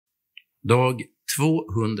Dag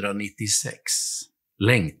 296.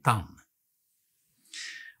 Längtan.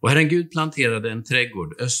 Och Herren Gud planterade en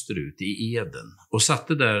trädgård österut i Eden och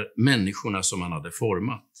satte där människorna som han hade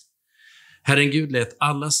format. Herren Gud lät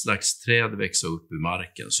alla slags träd växa upp ur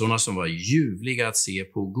marken, sådana som var ljuvliga att se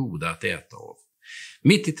på och goda att äta av.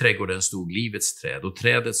 Mitt i trädgården stod livets träd och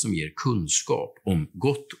trädet som ger kunskap om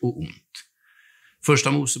gott och ont.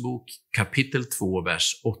 Första Mosebok kapitel 2,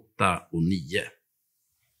 vers 8 och 9.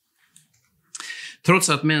 Trots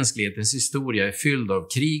att mänsklighetens historia är fylld av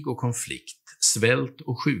krig och konflikt, svält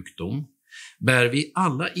och sjukdom, bär vi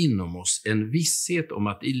alla inom oss en visshet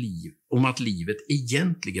om att livet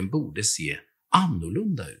egentligen borde se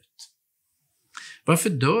annorlunda ut. Varför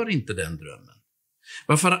dör inte den drömmen?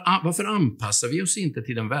 Varför anpassar vi oss inte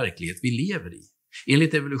till den verklighet vi lever i,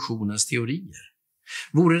 enligt evolutionens teorier?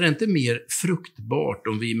 Vore det inte mer fruktbart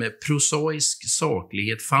om vi med prosaisk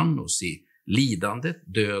saklighet fann oss i lidandet,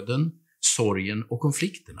 döden, sorgen och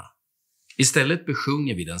konflikterna? Istället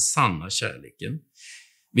besjunger vi den sanna kärleken.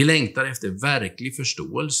 Vi längtar efter verklig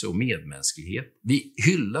förståelse och medmänsklighet. Vi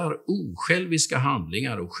hyllar osjälviska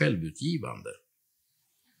handlingar och självutgivande.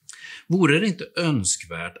 Vore det inte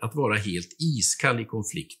önskvärt att vara helt iskall i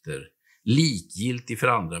konflikter, likgiltig för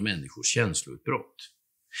andra människors känsloutbrott?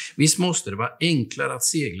 Visst måste det vara enklare att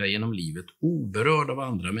segla genom livet oberörd av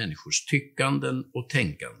andra människors tyckanden och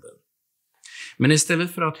tänkanden. Men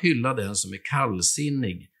istället för att hylla den som är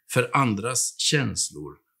kallsinnig för andras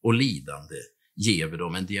känslor och lidande ger vi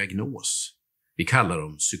dem en diagnos. Vi kallar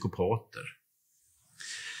dem psykopater.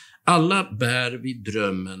 Alla bär vi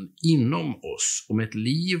drömmen inom oss om ett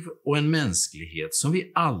liv och en mänsklighet som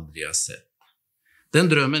vi aldrig har sett. Den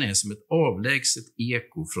drömmen är som ett avlägset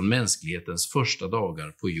eko från mänsklighetens första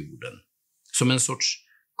dagar på jorden. Som en sorts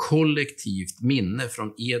kollektivt minne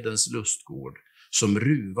från Edens lustgård som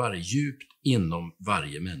ruvar djupt inom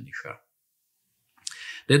varje människa.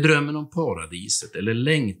 Det är drömmen om paradiset eller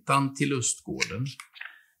längtan till lustgården,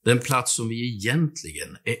 den plats som vi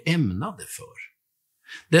egentligen är ämnade för.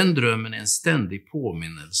 Den drömmen är en ständig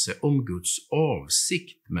påminnelse om Guds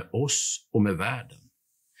avsikt med oss och med världen.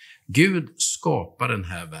 Gud skapar den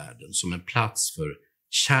här världen som en plats för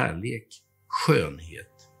kärlek,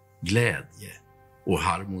 skönhet, glädje och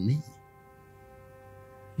harmoni.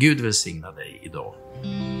 Gud välsigna dig idag.